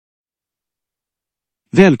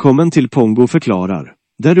Välkommen till Pongo förklarar,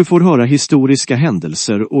 där du får höra historiska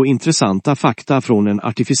händelser och intressanta fakta från en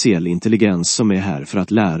artificiell intelligens som är här för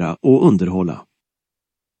att lära och underhålla.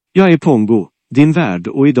 Jag är Pongo, din värd,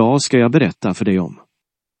 och idag ska jag berätta för dig om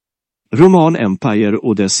Roman Empire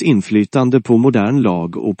och dess inflytande på modern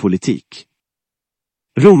lag och politik.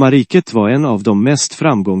 Romarriket var en av de mest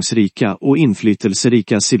framgångsrika och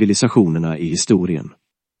inflytelserika civilisationerna i historien.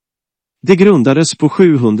 Det grundades på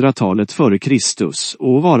 700-talet före Kristus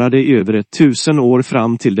och varade i över 1000 år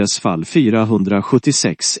fram till dess fall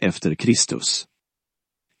 476 efter Kristus.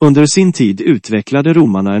 Under sin tid utvecklade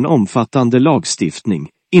romarna en omfattande lagstiftning,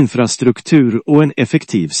 infrastruktur och en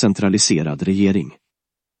effektiv centraliserad regering.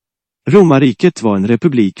 Romarriket var en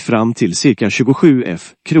republik fram till cirka 27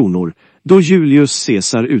 f.Kr, då Julius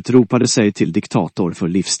Caesar utropade sig till diktator för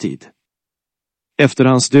livstid. Efter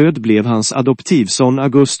hans död blev hans adoptivson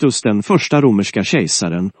Augustus den första romerska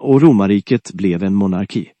kejsaren och Romarriket blev en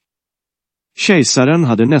monarki. Kejsaren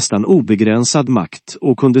hade nästan obegränsad makt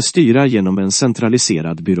och kunde styra genom en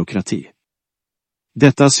centraliserad byråkrati.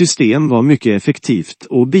 Detta system var mycket effektivt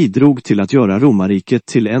och bidrog till att göra Romarriket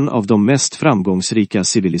till en av de mest framgångsrika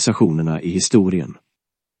civilisationerna i historien.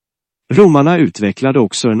 Romarna utvecklade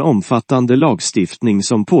också en omfattande lagstiftning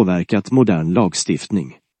som påverkat modern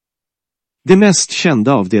lagstiftning. Det mest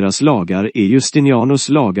kända av deras lagar är Justinianus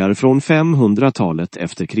lagar från 500-talet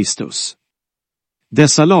efter Kristus.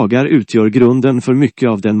 Dessa lagar utgör grunden för mycket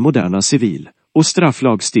av den moderna civil- och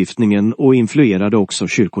strafflagstiftningen och influerade också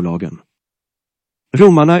kyrkolagen.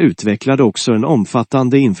 Romarna utvecklade också en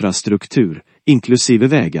omfattande infrastruktur, inklusive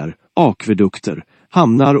vägar, akvedukter,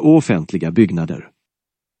 hamnar och offentliga byggnader.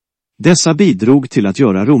 Dessa bidrog till att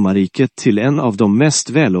göra Romarriket till en av de mest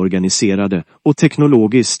välorganiserade och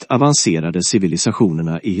teknologiskt avancerade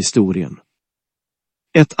civilisationerna i historien.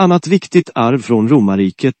 Ett annat viktigt arv från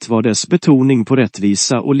Romarriket var dess betoning på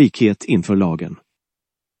rättvisa och likhet inför lagen.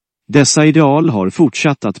 Dessa ideal har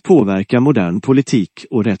fortsatt att påverka modern politik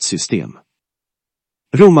och rättssystem.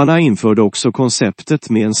 Romarna införde också konceptet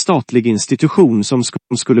med en statlig institution som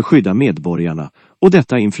skulle skydda medborgarna, och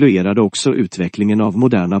detta influerade också utvecklingen av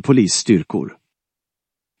moderna polisstyrkor.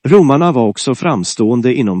 Romarna var också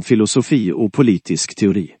framstående inom filosofi och politisk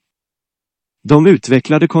teori. De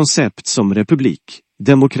utvecklade koncept som republik,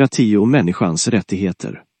 demokrati och människans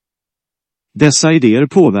rättigheter. Dessa idéer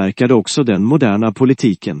påverkade också den moderna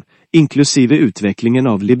politiken, inklusive utvecklingen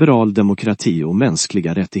av liberal demokrati och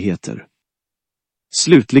mänskliga rättigheter.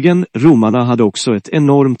 Slutligen, romarna hade också ett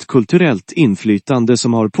enormt kulturellt inflytande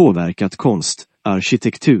som har påverkat konst,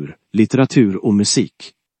 arkitektur, litteratur och musik.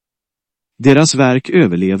 Deras verk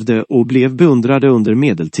överlevde och blev beundrade under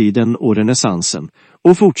medeltiden och renässansen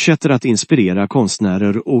och fortsätter att inspirera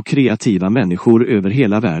konstnärer och kreativa människor över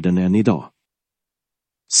hela världen än idag.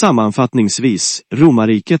 Sammanfattningsvis,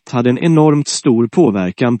 Romarriket hade en enormt stor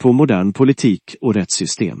påverkan på modern politik och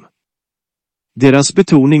rättssystem. Deras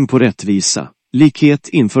betoning på rättvisa, likhet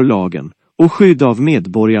inför lagen och skydd av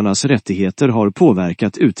medborgarnas rättigheter har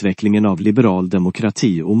påverkat utvecklingen av liberal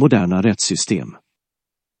demokrati och moderna rättssystem.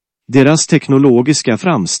 Deras teknologiska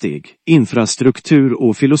framsteg, infrastruktur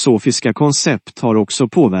och filosofiska koncept har också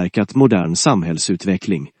påverkat modern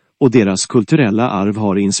samhällsutveckling, och deras kulturella arv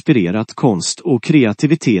har inspirerat konst och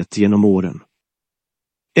kreativitet genom åren.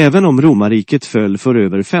 Även om Romarriket föll för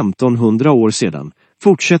över 1500 år sedan,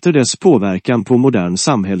 fortsätter dess påverkan på modern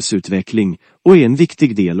samhällsutveckling och är en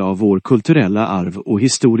viktig del av vår kulturella arv och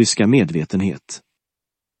historiska medvetenhet.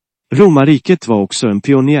 Romarriket var också en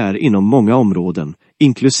pionjär inom många områden,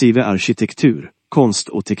 inklusive arkitektur, konst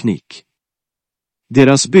och teknik.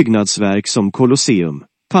 Deras byggnadsverk som Colosseum,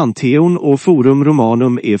 Pantheon och Forum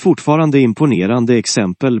Romanum är fortfarande imponerande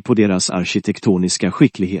exempel på deras arkitektoniska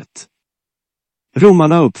skicklighet.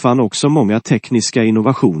 Romarna uppfann också många tekniska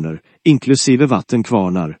innovationer, inklusive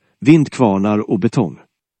vattenkvarnar, vindkvarnar och betong.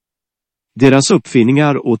 Deras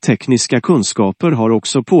uppfinningar och tekniska kunskaper har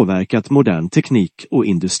också påverkat modern teknik och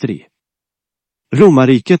industri.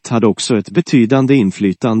 Romarriket hade också ett betydande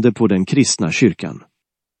inflytande på den kristna kyrkan.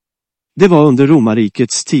 Det var under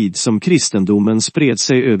Romarrikets tid som kristendomen spred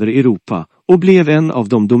sig över Europa och blev en av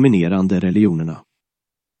de dominerande religionerna.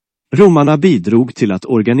 Romarna bidrog till att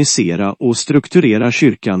organisera och strukturera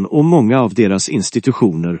kyrkan, och många av deras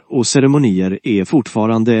institutioner och ceremonier är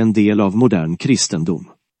fortfarande en del av modern kristendom.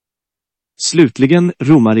 Slutligen,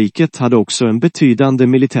 Romarriket hade också en betydande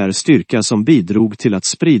militär styrka som bidrog till att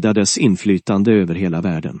sprida dess inflytande över hela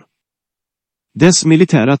världen. Dess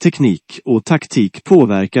militära teknik och taktik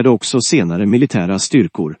påverkade också senare militära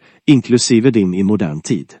styrkor, inklusive dem i modern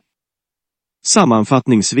tid.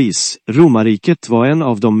 Sammanfattningsvis, Romarriket var en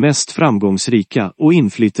av de mest framgångsrika och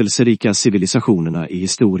inflytelserika civilisationerna i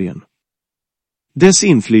historien. Dess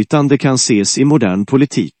inflytande kan ses i modern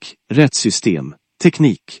politik, rättssystem,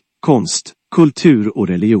 teknik, konst, kultur och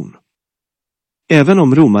religion. Även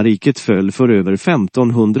om Romarriket föll för över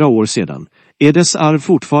 1500 år sedan, är dess arv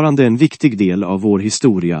fortfarande en viktig del av vår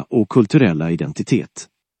historia och kulturella identitet.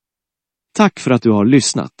 Tack för att du har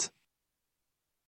lyssnat.